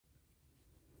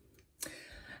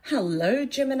Hello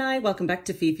Gemini, welcome back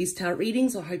to Fifi's Tarot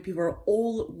Readings. I hope you are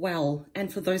all well. And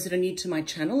for those that are new to my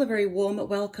channel, a very warm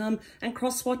welcome. And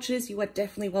cross watchers, you are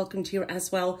definitely welcomed here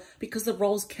as well, because the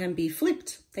roles can be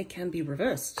flipped, they can be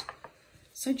reversed.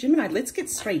 So Gemini, let's get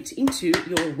straight into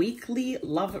your weekly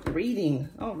love reading.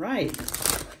 All right,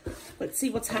 let's see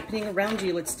what's happening around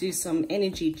you. Let's do some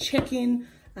energy check-in.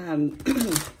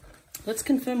 Let's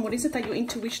confirm what is it that your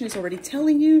intuition is already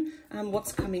telling you,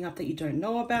 what's coming up that you don't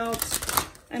know about.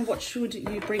 And what should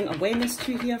you bring awareness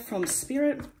to here from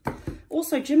Spirit?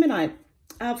 Also, Gemini,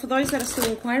 for those that are still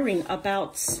inquiring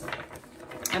about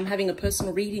having a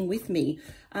personal reading with me,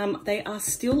 they are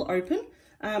still open.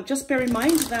 Just bear in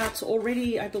mind that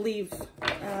already, I believe,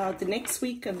 the next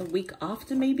week and the week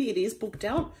after, maybe, it is booked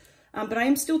out. But I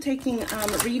am still taking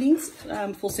readings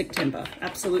for September.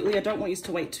 Absolutely. I don't want you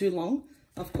to wait too long,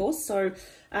 of course. So,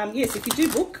 yes, if you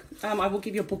do book, I will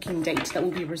give you a booking date that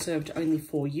will be reserved only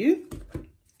for you.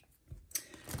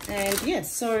 And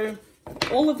yes, so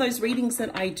all of those readings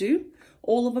that I do,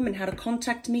 all of them, and how to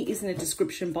contact me is in the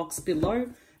description box below.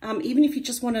 Even if you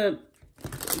just want to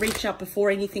reach out before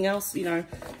anything else, you know,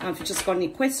 if you just got any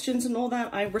questions and all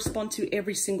that, I respond to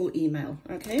every single email,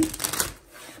 okay?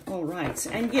 All right.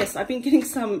 And yes, I've been getting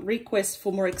some requests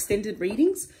for more extended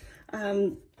readings.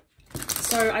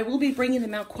 So I will be bringing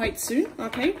them out quite soon,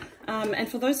 okay? And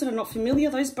for those that are not familiar,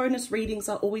 those bonus readings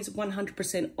are always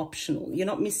 100% optional. You're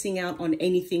not missing out on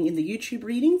anything in the YouTube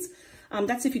readings.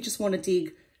 That's if you just want to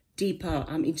dig deeper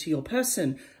into your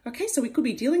person. Okay, so we could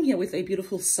be dealing here with a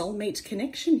beautiful soulmate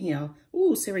connection here.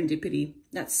 Ooh, serendipity.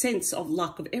 That sense of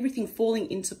luck, of everything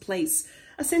falling into place.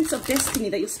 A sense of destiny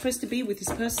that you're supposed to be with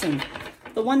this person.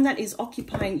 The one that is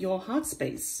occupying your heart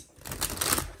space.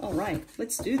 All right,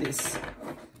 let's do this.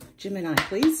 Gemini,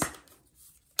 please.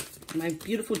 My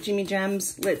beautiful Jimmy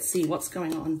Jams. Let's see what's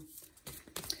going on.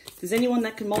 If there's anyone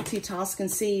that can multitask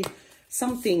and see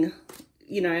something,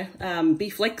 you know, be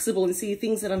flexible and see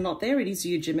things that are not there, it is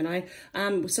you, Gemini.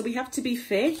 So we have to be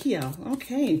fair here.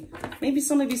 Okay. Maybe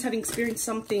some of you have experienced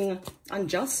something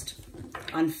unjust,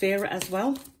 unfair as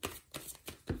well.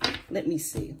 Let me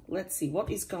see. Let's see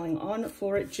what is going on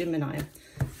for it, Gemini.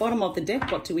 Bottom of the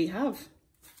deck, what do we have?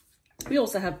 We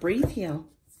also have breathe here.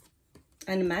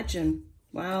 And imagine.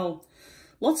 Wow.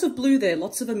 Lots of blue there.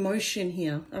 Lots of emotion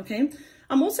here. Okay.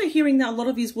 I'm also hearing that a lot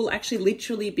of you will actually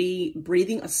literally be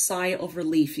breathing a sigh of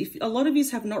relief. If a lot of you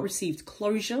have not received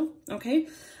closure, okay,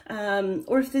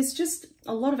 or if there's just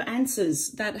a lot of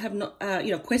answers that have not,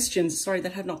 you know, questions, sorry,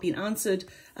 that have not been answered.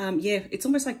 Yeah, it's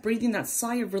almost like breathing that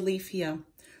sigh of relief here.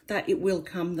 That it will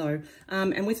come though.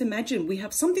 And with imagine, we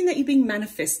have something that you've been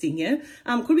manifesting, yeah?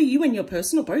 Could be you and your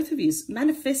person, or both of you,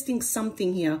 manifesting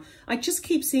something here. I just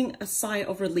keep seeing a sigh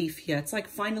of relief here. It's like,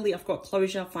 finally, I've got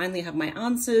closure. Finally, I have my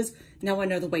answers. Now I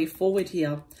know the way forward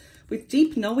here. With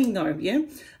deep knowing though, yeah?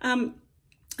 I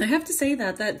have to say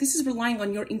that this is relying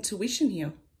on your intuition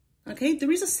here. Okay,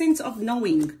 there is a sense of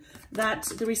knowing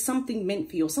that there is something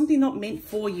meant for you, or something not meant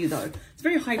for you though. It's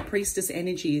very high priestess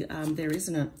energy there,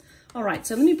 isn't it? All right,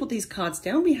 so let me put these cards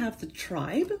down. We have the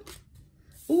tribe.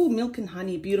 Oh, milk and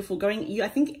honey, beautiful. I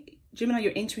think, Gemini,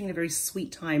 you're entering a very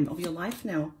sweet time of your life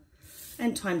now.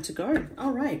 And time to go.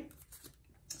 All right.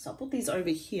 So I'll put these over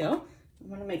here. I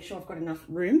want to make sure I've got enough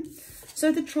room. So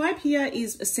the tribe here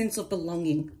is a sense of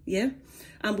belonging, yeah?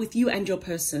 With you and your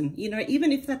person. You know,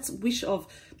 even if that's a wish of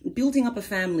building up a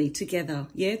family together,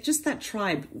 yeah? Just that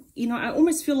tribe. You know, I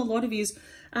almost feel a lot of yous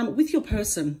with your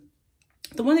person.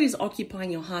 The one that is occupying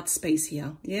your heart space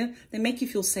here, yeah? They make you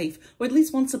feel safe. Or at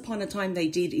least once upon a time they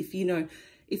did, if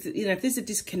there's a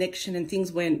disconnection and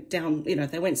things went down, you know,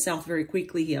 they went south very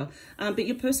quickly here. But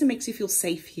your person makes you feel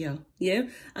safe here, yeah?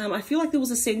 I feel like there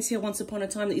was a sense here once upon a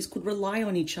time that you could rely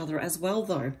on each other as well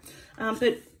though.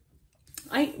 But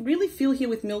I really feel here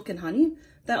with milk and honey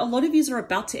that a lot of you are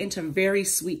about to enter a very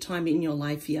sweet time in your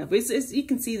life here. As you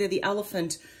can see there, the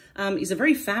elephant is a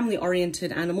very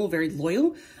family-oriented animal, very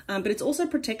loyal, but it's also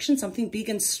protection, something big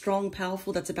and strong,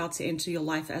 powerful that's about to enter your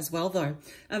life as well, though.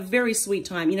 A very sweet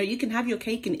time. You know, you can have your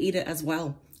cake and eat it as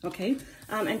well, okay?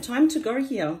 And time to go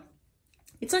here.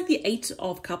 It's like the 8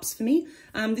 of Cups for me.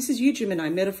 This is you, Gemini,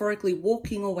 metaphorically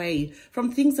walking away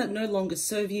from things that no longer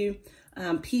serve you,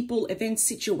 people, events,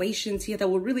 situations here that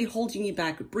were really holding you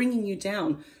back, bringing you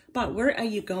down. But where are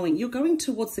you going? You're going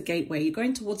towards the gateway. You're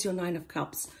going towards your 9 of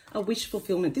Cups, a wish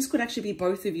fulfillment. This could actually be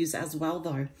both of you as well,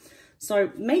 though.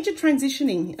 So major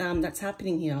transitioning that's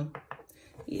happening here.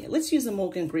 Yeah, let's use a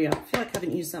Morgan Greer. I feel like I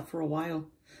haven't used that for a while.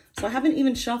 So I haven't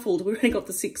even shuffled. We've already got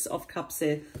the 6 of Cups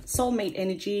there. Soulmate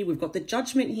energy. We've got the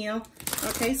Judgment here.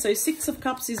 Okay, so 6 of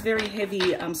Cups is very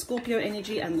heavy Scorpio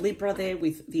energy, and Libra there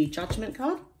with the Judgment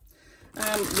card.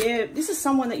 Yeah, this is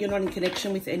someone that you're not in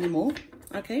connection with anymore,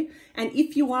 okay? And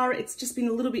if you are, it's just been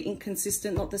a little bit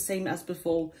inconsistent, not the same as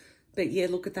before. But yeah,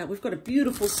 look at that. We've got a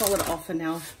beautiful, solid offer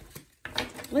now.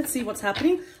 Let's see what's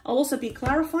happening. I'll also be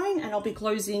clarifying, and I'll be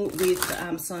closing with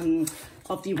some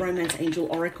of the Romance Angel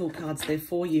Oracle cards there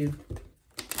for you.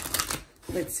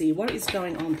 Let's see, what is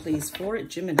going on, please, for it,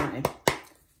 Gemini?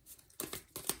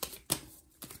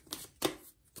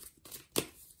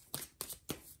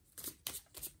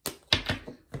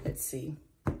 Let's see.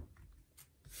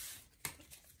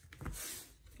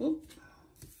 Oop.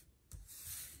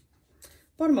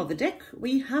 Bottom of the deck,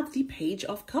 we have the Page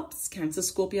of Cups, Cancer,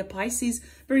 Scorpio, Pisces.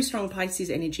 Very strong Pisces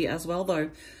energy as well,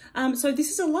 though. So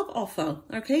this is a love offer,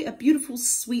 okay? A beautiful,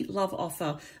 sweet love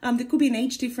offer. There could be an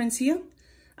age difference here.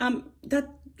 That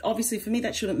obviously for me,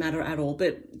 that shouldn't matter at all.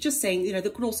 But just saying, you know,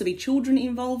 there could also be children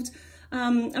involved.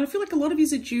 And I feel like a lot of you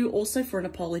are due also for an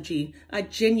apology, a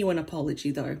genuine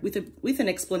apology though, with an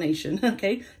explanation,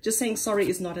 okay? Just saying sorry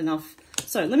is not enough.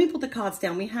 So let me put the cards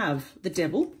down. We have the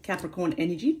Devil, Capricorn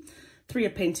energy, Three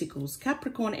of Pentacles,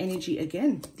 Capricorn energy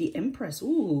again, the Empress,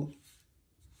 ooh,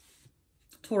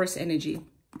 Taurus energy,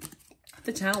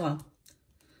 the Tower,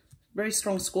 very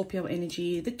strong Scorpio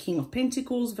energy, the King of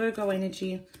Pentacles, Virgo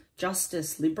energy,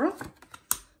 Justice, Libra,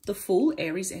 the Fool,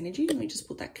 Aries energy. Let me just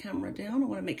put that camera down. I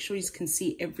want to make sure you can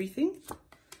see everything.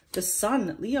 The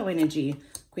Sun, Leo energy,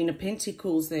 Queen of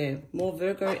Pentacles there, more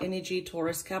Virgo energy,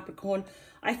 Taurus, Capricorn.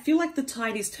 I feel like the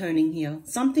tide is turning here.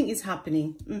 Something is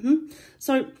happening.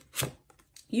 So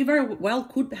you very well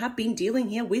could have been dealing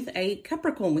here with a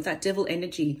Capricorn with that Devil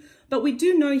energy. But we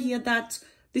do know here that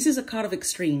this is a card of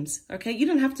extremes, okay? You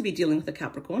don't have to be dealing with a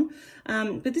Capricorn,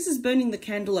 but this is burning the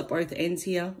candle at both ends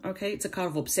here, okay? It's a card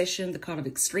of obsession, the card of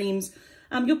extremes.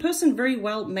 Your person very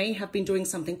well may have been doing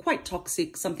something quite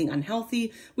toxic, something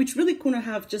unhealthy, which really couldn't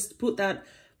have just put that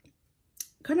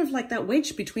kind of like that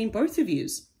wedge between both of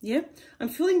yous. Yeah, I'm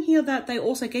feeling here that they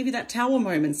also gave you that Tower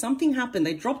moment. Something happened.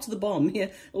 They dropped the bomb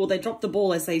here, or they dropped the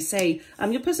ball, as they say.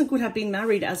 Your person could have been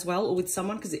married as well, or with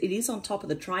someone, because it is on top of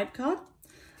the Tribe card.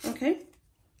 Okay.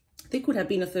 There could have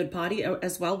been a third party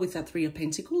as well with that Three of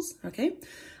Pentacles. Okay.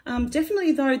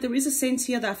 Definitely, though, there is a sense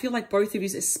here that I feel like both of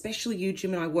you, especially you,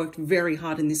 Gemini, worked very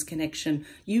hard in this connection.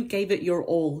 You gave it your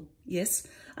all. Yes.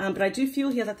 But I do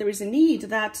feel here that there is a need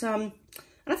that, and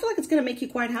I feel like it's going to make you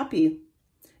quite happy,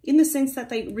 in the sense that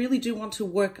they really do want to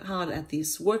work hard at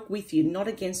this, work with you, not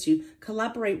against you,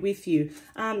 collaborate with you.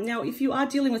 Now, if you are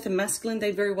dealing with a masculine,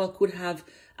 they very well could have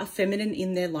a feminine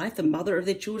in their life, the mother of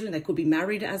their children. They could be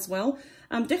married as well.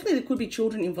 Definitely there could be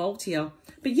children involved here.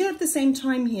 But yeah, at the same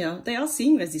time here, they are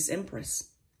seeing you as this Empress.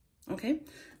 Okay?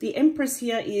 The Empress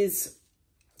here is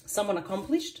someone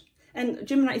accomplished. And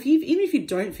Gemini, even if you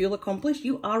don't feel accomplished,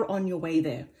 you are on your way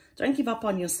there. Don't give up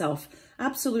on yourself.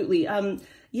 Absolutely.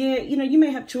 Yeah, you know, you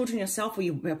may have children yourself, or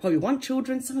you probably want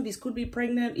children. Some of these could be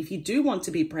pregnant. If you do want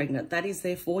to be pregnant, that is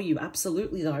there for you.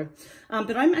 Absolutely, though.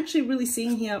 But I'm actually really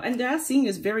seeing here, and they are seeing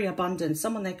as very abundant,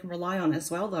 someone they can rely on as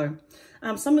well, though.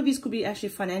 Some of these could be actually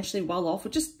financially well off, or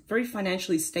just very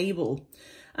financially stable.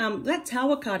 That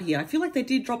Tower card here, I feel like they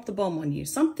did drop the bomb on you.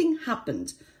 Something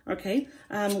happened, okay,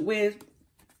 where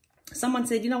someone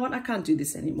said, you know what, I can't do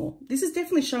this anymore. This is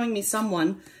definitely showing me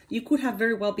someone, you could have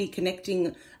very well be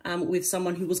connecting with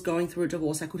someone who was going through a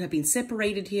divorce. I could have been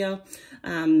separated here.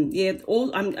 Yeah,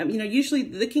 you know, usually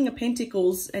the King of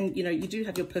Pentacles, and, you know, you do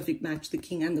have your perfect match, the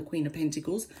King and the Queen of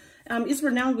Pentacles, is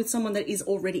renowned with someone that is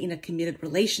already in a committed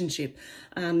relationship.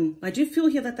 I do feel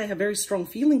here that they have very strong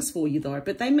feelings for you, though,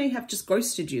 but they may have just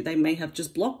ghosted you. They may have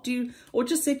just blocked you, or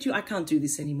just said to you, I can't do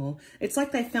this anymore. It's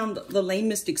like they found the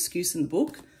lamest excuse in the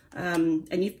book.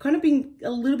 And you've kind of been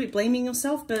a little bit blaming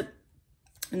yourself, but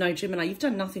no, Gemini, you've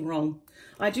done nothing wrong.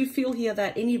 I do feel here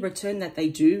that any return that they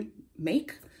do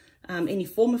make, any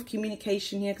form of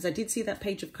communication here, because I did see that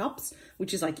Page of Cups,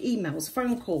 which is like emails,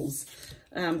 phone calls,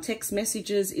 text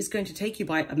messages, is going to take you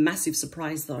by a massive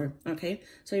surprise, though. Okay,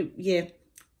 so yeah,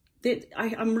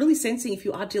 I'm really sensing if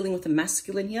you are dealing with a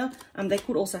masculine here, they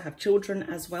could also have children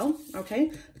as well.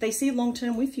 Okay, but they see long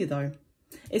term with you, though.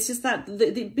 It's just that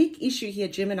the big issue here,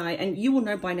 Gemini, and you will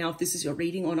know by now if this is your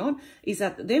reading or not, is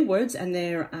that their words and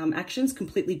their actions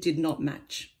completely did not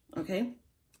match, okay?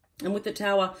 And with the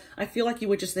Tower, I feel like you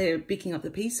were just there picking up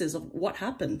the pieces of what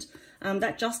happened.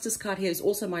 That Justice card here is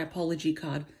also my apology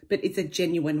card, but it's a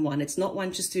genuine one. It's not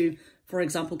one just to, for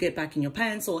example, get back in your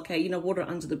pants or, okay, you know, water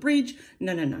under the bridge.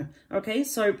 No, no, no. Okay,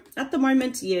 so at the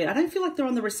moment, yeah, I don't feel like they're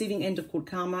on the receiving end of good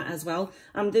karma as well.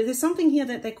 There's something here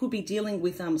that they could be dealing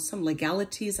with some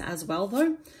legalities as well,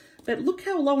 though. But look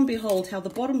how, lo and behold, how the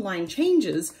bottom line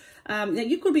changes. Now,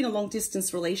 you could be in a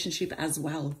long-distance relationship as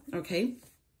well, okay?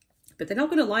 But they're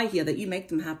not going to lie here that you make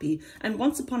them happy. And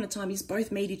once upon a time, you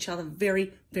both made each other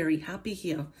very, very happy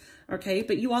here. Okay,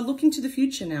 but you are looking to the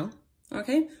future now.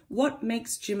 Okay, what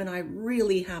makes Gemini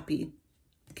really happy?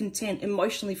 Content,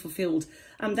 emotionally fulfilled.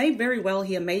 They very well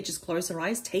here may just close their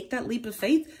eyes, take that leap of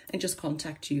faith and just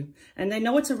contact you. And they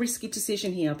know it's a risky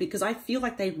decision here because I feel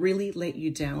like they really let you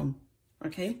down.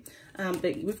 Okay,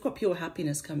 but we've got pure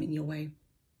happiness coming your way.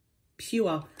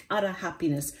 Pure, utter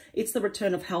happiness. It's the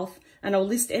return of health. And I'll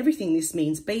list everything this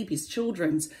means: babies,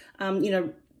 children's, you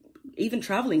know, even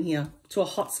traveling here to a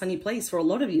hot, sunny place for a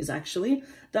lot of you actually.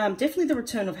 Definitely the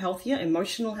return of health here,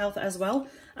 emotional health as well.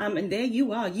 And there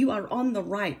you are on the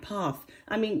right path.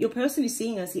 I mean, your person is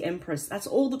seeing as the Empress. That's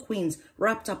all the queens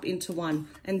wrapped up into one.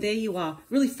 And there you are,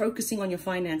 really focusing on your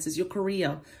finances, your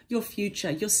career, your future,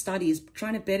 your studies,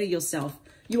 trying to better yourself.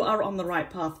 You are on the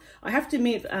right path. I have to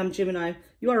admit, Gemini,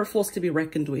 you are a force to be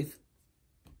reckoned with.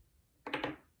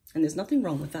 And there's nothing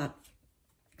wrong with that.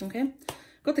 Okay.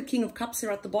 Got the King of Cups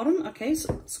here at the bottom. Okay,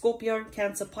 so Scorpio,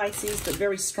 Cancer, Pisces, but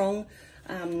very strong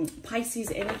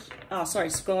Pisces energy.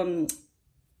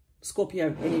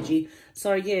 Scorpio energy.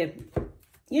 So yeah,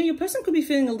 your person could be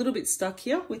feeling a little bit stuck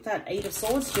here with that Eight of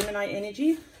Swords, Gemini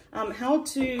energy. How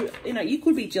to, you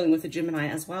could be dealing with a Gemini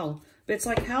as well. But it's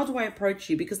like, how do I approach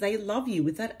you? Because they love you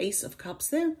with that Ace of Cups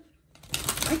there.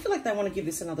 I feel like they want to give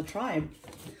this another try.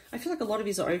 I feel like a lot of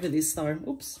you are over this though.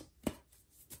 Oops.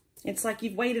 It's like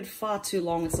you've waited far too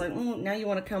long. It's like, oh, now you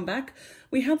want to come back.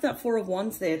 We have that Four of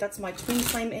Wands there. That's my twin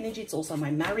flame energy. It's also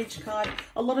my marriage card.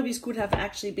 A lot of you could have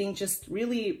actually been just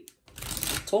really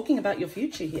talking about your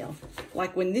future here.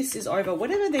 Like when this is over,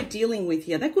 whatever they're dealing with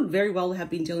here, they could very well have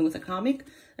been dealing with a karmic,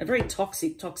 a very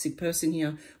toxic person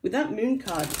here. With that Moon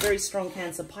card, very strong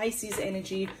Cancer, Pisces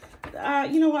energy.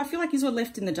 You know what? I feel like you were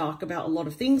left in the dark about a lot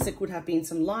of things. There could have been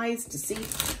some lies, deceit.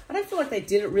 I don't feel like they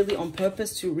did it really on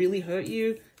purpose to really hurt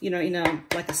you, in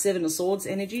like a Seven of Swords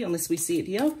energy, unless we see it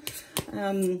here.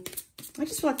 I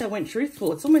just feel like they weren't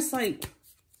truthful. It's almost like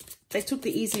they took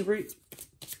the easy route.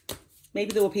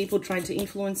 Maybe there were people trying to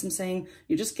influence them saying,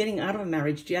 you're just getting out of a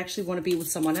marriage. Do you actually want to be with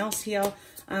someone else here?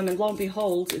 And lo and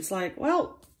behold, it's like,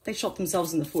 well, they shot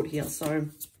themselves in the foot here. So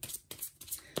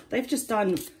they've just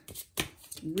done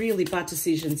really bad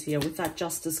decisions here with that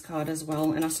Justice card as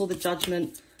well. And I saw the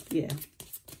Judgment. Yeah.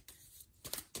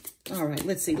 All right,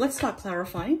 let's see. Let's start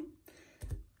clarifying.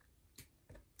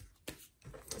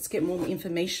 Let's get more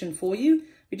information for you.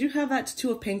 We do have that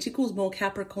Two of Pentacles, more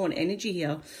Capricorn energy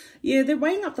here. Yeah, they're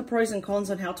weighing up the pros and cons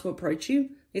on how to approach you.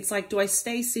 It's like, do I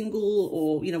stay single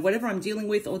or, whatever I'm dealing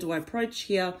with, or do I approach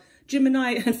here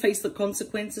Gemini and face the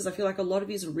consequences? I feel like a lot of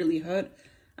you are really hurt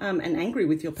and angry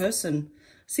with your person.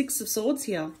 Six of Swords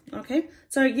here. Okay,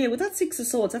 so yeah, with that Six of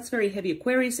Swords, that's very heavy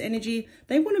Aquarius energy.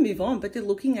 They want to move on, but they're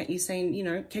looking at you saying,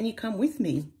 can you come with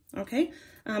me? Okay,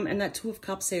 and that Two of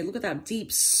Cups there. Look at that deep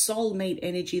soulmate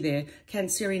energy there,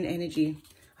 Cancerian energy.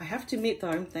 I have to admit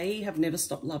though, they have never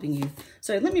stopped loving you.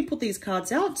 So let me put these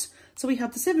cards out. So we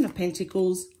have the Seven of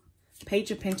Pentacles,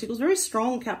 Page of Pentacles, very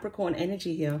strong Capricorn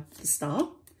energy here. The Star,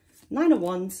 Nine of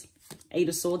Wands, Eight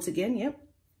of Swords again, yep.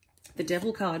 The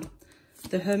Devil card,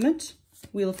 the Hermit,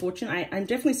 Wheel of Fortune. I'm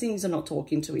definitely seeing these are not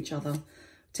talking to each other.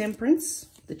 Temperance,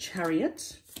 the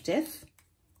Chariot, Death,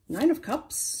 Nine of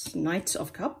Cups, Knight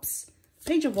of Cups,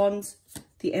 Page of Wands,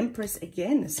 the Empress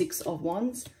again, the Six of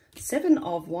Wands, Seven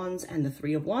of Wands, and the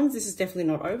Three of Wands. This is definitely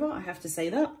not over, I have to say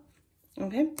that.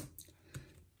 Okay.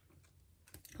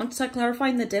 I'm just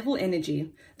clarifying the Devil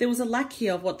energy. There was a lack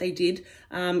here of what they did,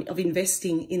 of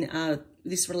investing in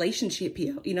this relationship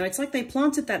here. It's like they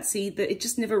planted that seed, but it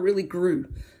just never really grew.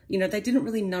 They didn't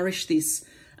really nourish this.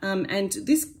 And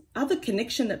this other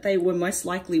connection that they were most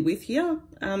likely with here,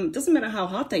 doesn't matter how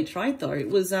hard they tried though. It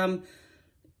was,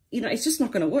 it's just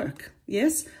not going to work.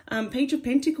 Yes. Page of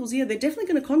Pentacles. Yeah, they're definitely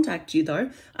going to contact you though.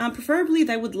 Preferably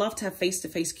they would love to have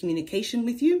face-to-face communication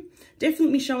with you.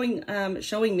 Definitely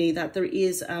showing me that there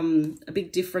is a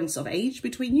big difference of age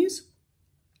between you.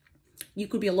 You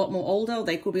could be a lot more older.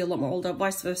 They could be a lot more older,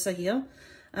 vice versa here.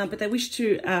 But they wish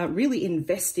to really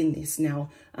invest in this now.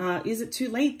 Is it too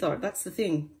late though? That's the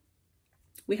thing.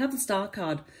 We have the Star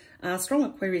card, strong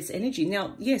Aquarius energy.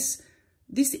 Now, yes,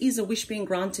 this is a wish being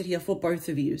granted here for both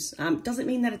of you. Doesn't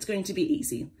mean that it's going to be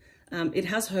easy. It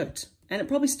has hurt, and it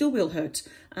probably still will hurt.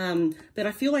 But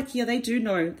I feel like here they do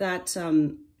know that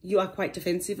you are quite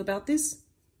defensive about this.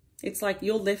 It's like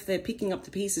you're left there picking up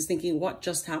the pieces thinking, what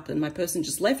just happened? My person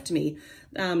just left me.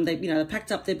 They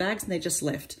packed up their bags and they just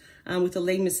left. With the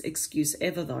lamest excuse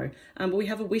ever though. But we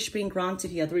have a wish being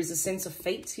granted here. There is a sense of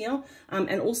fate here,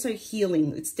 and also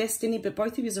healing. It's destiny, but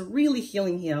both of you are really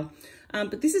healing here.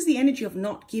 But this is the energy of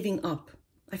not giving up.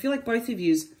 I feel like both of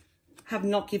you have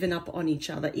not given up on each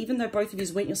other. Even though both of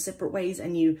you went your separate ways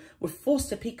and you were forced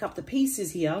to pick up the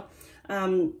pieces here,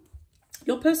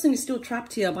 your person is still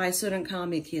trapped here by a certain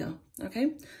karmic here,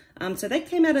 okay? So they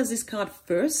came out as this card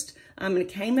first, and it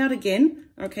came out again,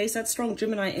 okay? So that's strong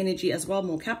Gemini energy as well,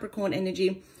 more Capricorn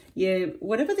energy. Yeah,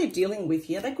 whatever they're dealing with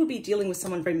here, they could be dealing with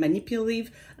someone very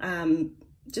manipulative,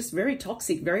 just very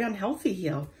toxic, very unhealthy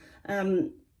here.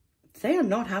 They are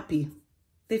not happy.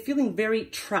 They're feeling very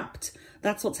trapped.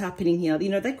 That's what's happening here. You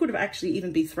know, they could have actually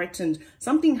even been threatened.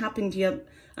 Something happened here.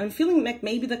 I'm feeling like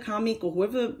maybe the karmic or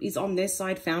whoever is on their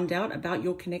side found out about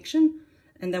your connection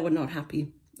and they were not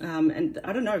happy. And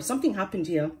I don't know, something happened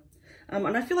here.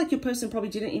 And I feel like your person probably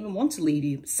didn't even want to leave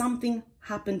you. Something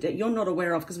happened that you're not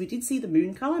aware of, because we did see the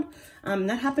moon card.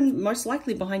 That happened most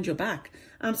likely behind your back.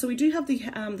 So we do have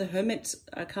the Hermit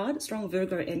card, strong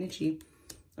Virgo energy.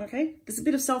 Okay, there's a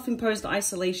bit of self-imposed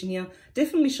isolation here.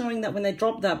 Definitely showing that when they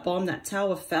dropped that bomb, that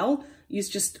tower fell, you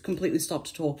just completely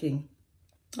stopped talking.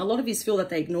 A lot of you feel that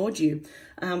they ignored you.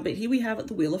 But here we have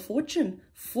the Wheel of Fortune.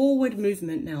 Forward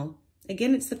movement now.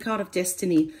 Again, it's the card of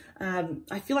destiny.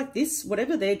 I feel like this,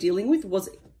 whatever they're dealing with, was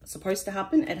supposed to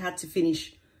happen. It had to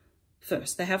finish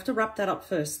first. They have to wrap that up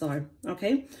first, though.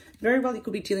 Okay? Very well, you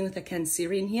could be dealing with a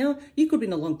Cancerian here. You could be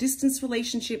in a long-distance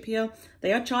relationship here.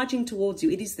 They are charging towards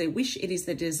you. It is their wish. It is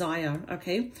their desire.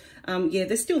 Okay? Yeah,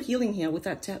 they're still healing here with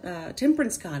that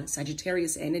Temperance card,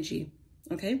 Sagittarius energy.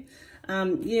 Okay?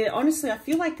 Yeah, honestly, I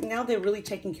feel like now they're really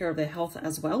taking care of their health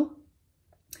as well.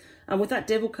 With that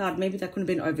Devil card, maybe they could have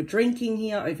been over drinking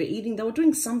here, overeating. They were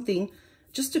doing something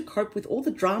just to cope with all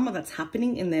the drama that's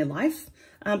happening in their life.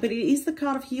 But it is the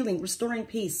card of healing, restoring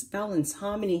peace, balance,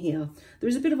 harmony here. There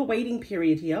is a bit of a waiting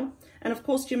period here. And of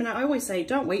course, Gemini, I always say,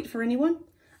 don't wait for anyone.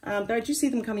 But I do see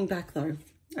them coming back, though.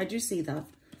 I do see that.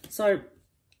 So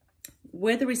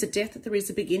where there is a death, there is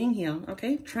a beginning here,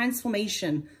 okay?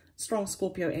 Transformation, strong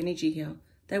Scorpio energy here.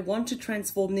 They want to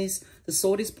transform this. The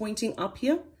sword is pointing up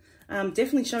here.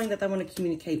 Definitely showing that they want to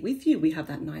communicate with you. We have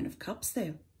that Nine of Cups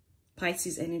there.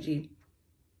 Pisces energy.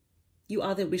 You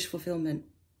are their wish fulfillment.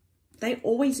 They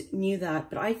always knew that,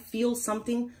 but I feel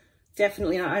something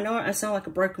definitely, I know I sound like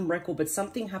a broken record, but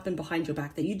something happened behind your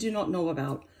back that you do not know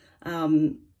about,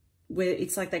 where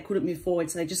it's like they couldn't move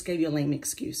forward, so they just gave you a lame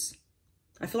excuse.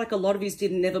 I feel like a lot of you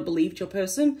never believed your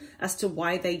person as to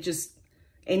why they just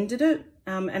ended it.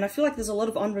 And I feel like there's a lot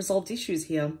of unresolved issues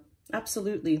here.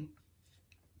 Absolutely.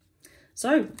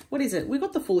 So what is it? We've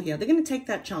got the Fool here. They're going to take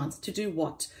that chance to do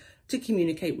what? To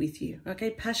communicate with you.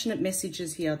 Okay, passionate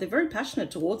messages here. They're very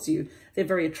passionate towards you. They're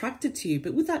very attracted to you.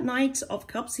 But with that Knight of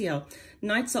Cups here,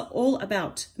 Knights are all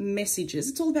about messages.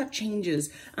 It's all about changes,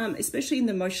 especially in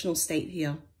the emotional state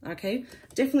here. Okay,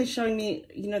 definitely showing me,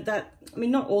 you know, that, I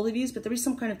mean, not all of you, but there is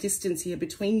some kind of distance here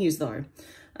between you, though.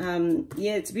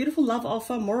 Yeah, it's a beautiful love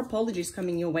offer. More apologies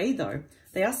coming your way, though.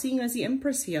 They are seeing you as the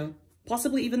Empress here.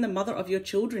 Possibly even the mother of your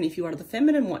children if you are the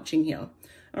feminine watching here.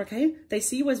 Okay, they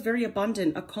see you as very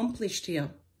abundant, accomplished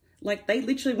here. Like they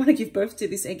literally want to give birth to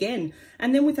this again.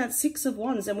 And then with that Six of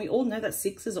Wands, and we all know that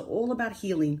sixes are all about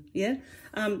healing. Yeah,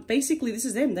 basically this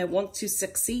is them. They want to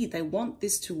succeed. They want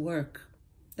this to work.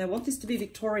 They want this to be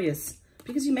victorious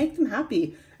because you make them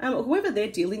happy. Whoever they're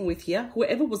dealing with here,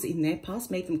 whoever was in their past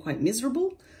made them quite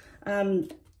miserable.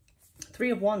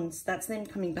 Three of Wands, that's them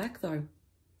coming back though.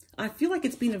 I feel like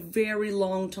it's been a very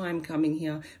long time coming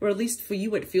here, or at least for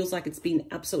you, it feels like it's been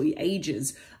absolutely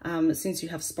ages since you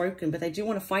have spoken, but they do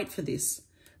want to fight for this.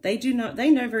 They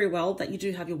know very well that you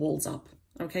do have your walls up,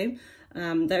 okay?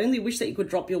 They only wish that you could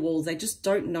drop your walls. They just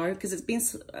don't know because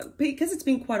it's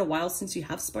been quite a while since you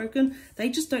have spoken. They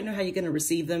just don't know how you're going to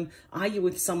receive them. Are you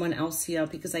with someone else here?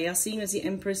 Because they are seen as the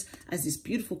Empress, as this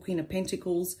beautiful Queen of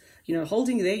Pentacles, you know,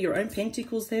 holding there your own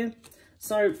pentacles there.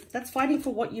 So that's fighting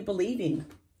for what you believe in.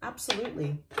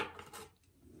 Absolutely.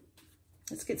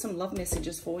 Let's get some love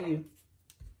messages for you.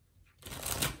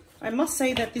 I must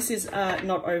say that this is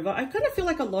not over. I kind of feel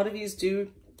like a lot of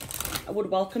you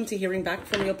would welcome to hearing back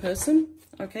from your person,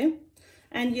 okay?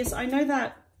 And yes, I know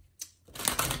that,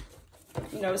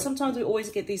 you know, sometimes we always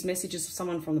get these messages of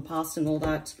someone from the past and all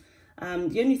that.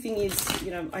 The only thing is, you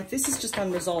know, this is just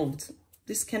unresolved.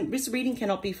 This reading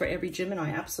cannot be for every Gemini,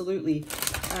 absolutely.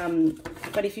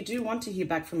 But if you do want to hear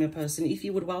back from your person, if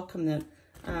you would welcome that,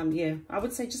 yeah, I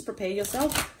would say just prepare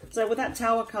yourself. So with that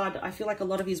Tower card, I feel like a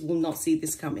lot of you will not see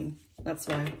this coming. That's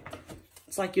why.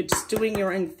 It's like you're just doing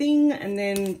your own thing and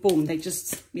then boom, they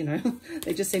just, you know,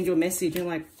 they just send you a message and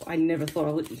like, I never thought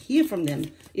I would hear from them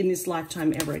in this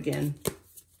lifetime ever again.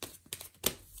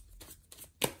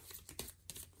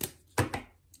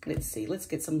 Let's see, let's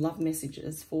get some love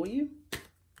messages for you.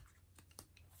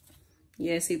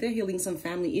 Yeah, see, they're healing some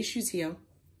family issues here.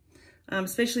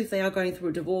 especially if they are going through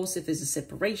a divorce, if there's a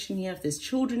separation here, if there's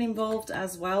children involved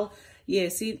as well. Yeah,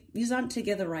 see, these aren't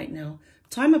together right now.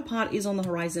 Time apart is on the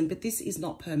horizon, but this is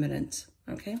not permanent,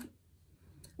 okay?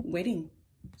 Wedding.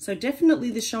 So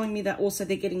definitely they're showing me that also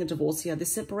they're getting a divorce here. They're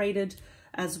separated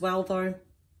as well, though.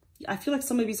 I feel like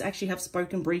some of you actually have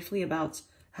spoken briefly about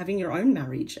having your own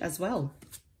marriage as well,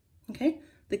 okay?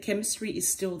 The chemistry is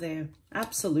still there,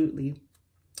 absolutely.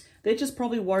 They're just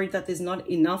probably worried that there's not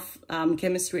enough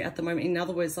chemistry at the moment. In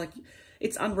other words, like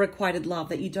it's unrequited love,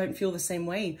 that you don't feel the same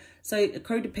way. So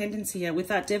codependency here with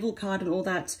that devil card and all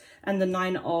that, and the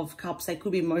 9 of Cups, they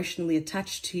could be emotionally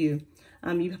attached to you.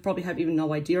 You probably have even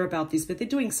no idea about this, but they're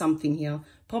doing something here.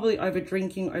 Probably over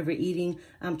drinking, overeating,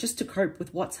 just to cope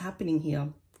with what's happening here.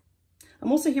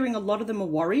 I'm also hearing a lot of them are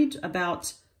worried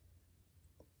about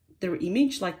their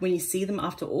image, like when you see them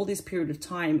after all this period of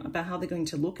time, about how they're going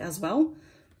to look as well.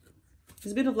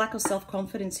 There's a bit of lack of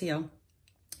self-confidence here.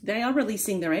 They are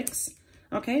releasing their ex,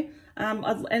 okay?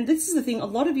 And this is the thing, a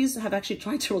lot of you have actually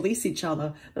tried to release each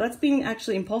other, but that's been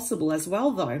actually impossible as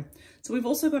well, though. So we've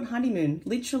also got honeymoon,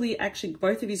 literally actually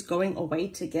both of you going away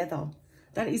together.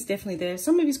 That is definitely there.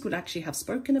 Some of you could actually have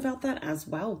spoken about that as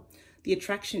well. The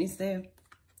attraction is there.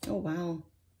 Oh, wow.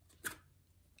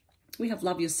 We have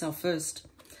love yourself first.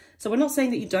 So we're not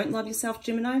saying that you don't love yourself,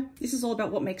 Gemini. This is all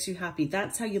about what makes you happy.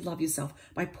 That's how you love yourself,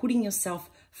 by putting yourself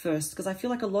first. Because I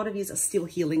feel like a lot of you are still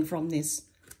healing from this.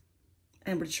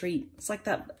 And retreat. It's like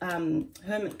that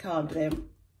Hermit card there.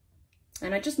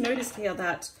 And I just noticed here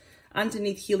that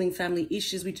underneath healing family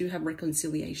issues, we do have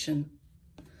reconciliation.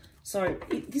 So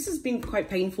this has been quite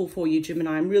painful for you,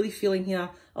 Gemini. I'm really feeling here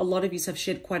a lot of you have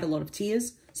shed quite a lot of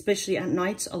tears, especially at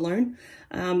night alone.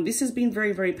 This has been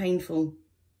very, very painful.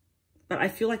 But I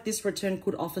feel like this return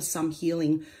could offer some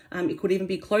healing. It could even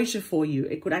be closure for you.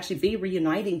 It could actually be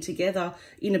reuniting together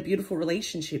in a beautiful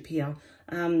relationship here.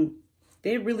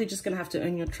 They're really just going to have to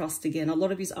earn your trust again. A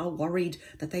lot of you are worried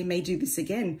that they may do this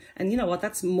again. And you know what?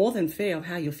 That's more than fair of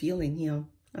how you're feeling here.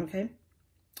 Okay?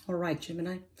 All right,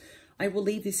 Gemini. I will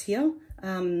leave this here.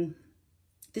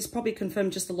 This probably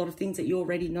confirmed just a lot of things that you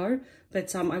already know.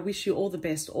 But I wish you all the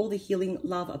best. All the healing,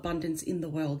 love, abundance in the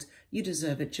world. You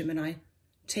deserve it, Gemini.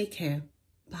 Take care.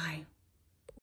 Bye.